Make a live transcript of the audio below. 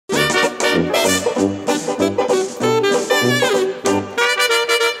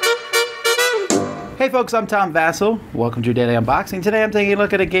folks, I'm Tom Vassell. Welcome to your daily unboxing. Today I'm taking a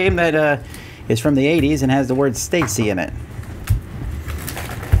look at a game that is from the 80s and has the word Stacy in it.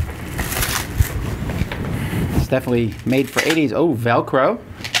 It's definitely made for 80s. Oh, Velcro.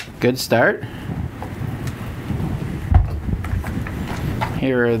 Good start.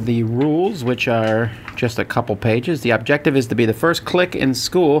 Here are the rules, which are just a couple pages. The objective is to be the first click in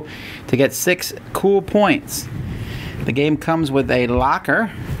school to get 6 cool points. The game comes with a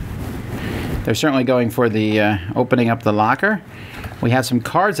locker. They're certainly going for the opening up the locker. We have some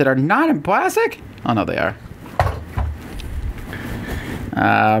cards that are not in plastic. Oh, no, they are.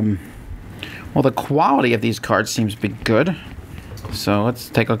 Well, the quality of these cards seems to be good. So let's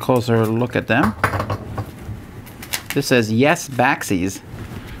take a closer look at them. This says, yes, backsies.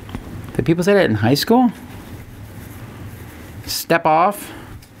 Did people say that in high school? Step off.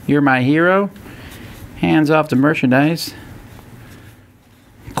 You're my hero. Hands off the merchandise.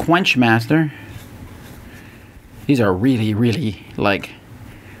 Quench Master. These are really, really, like,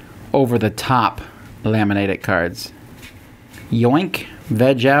 over-the-top laminated cards. Yoink.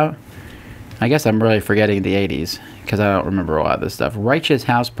 Veg Out. I guess I'm really forgetting the 80s, because I don't remember a lot of this stuff. Righteous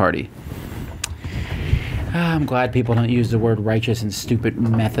House Party. I'm glad people don't use the word righteous and stupid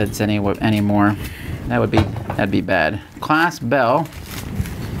methods anymore. That'd be bad. Class Bell.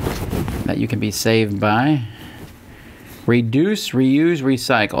 That you can be saved by. Reduce, reuse,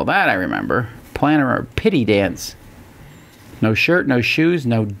 recycle. That I remember. Planner or pity dance. No shirt, no shoes,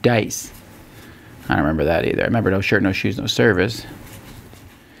 no dice. I don't remember that either. I remember no shirt, no shoes, no service.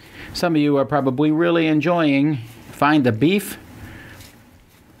 Some of you are probably really enjoying Find the Beef.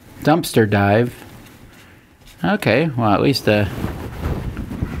 Dumpster Dive. Okay, well at least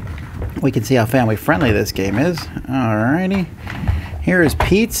we can see how family friendly this game is. Alrighty. Here is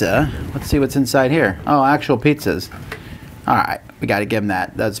pizza. Let's see what's inside here. Oh, actual pizzas. Alright, we gotta give them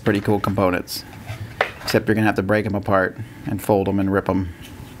that. That's pretty cool components. Except you're gonna have to break them apart and fold them and rip them.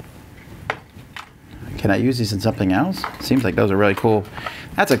 Can I use these in something else? Seems like those are really cool.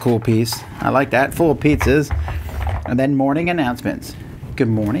 That's a cool piece. I like that. Full of pizzas. And then morning announcements. Good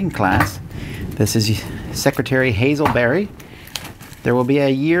morning, class. This is Secretary Hazelberry. There will be a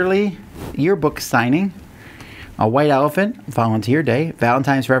yearly yearbook signing. A white elephant, volunteer day,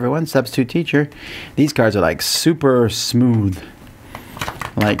 Valentine's for everyone, substitute teacher. These cards are like super smooth.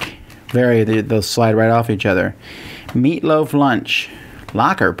 Like they'll slide right off each other. Meatloaf lunch,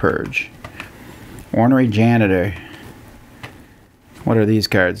 locker purge, ornery janitor. What are these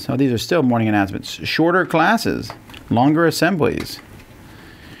cards? Oh, these are still morning announcements. Shorter classes, longer assemblies.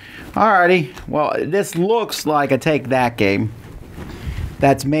 Alrighty, well, this looks like a take that game.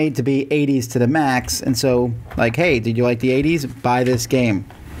 That's made to be 80s to the max, and so, like, hey, did you like the 80s? Buy this game.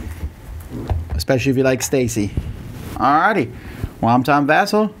 Especially if you like Stacy. Alrighty. Well, I'm Tom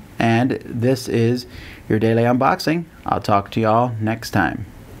Vassell, and this is your daily unboxing. I'll talk to y'all next time.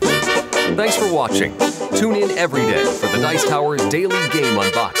 Thanks for watching. Tune in every day for the Dice Tower's daily game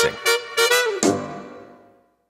unboxing.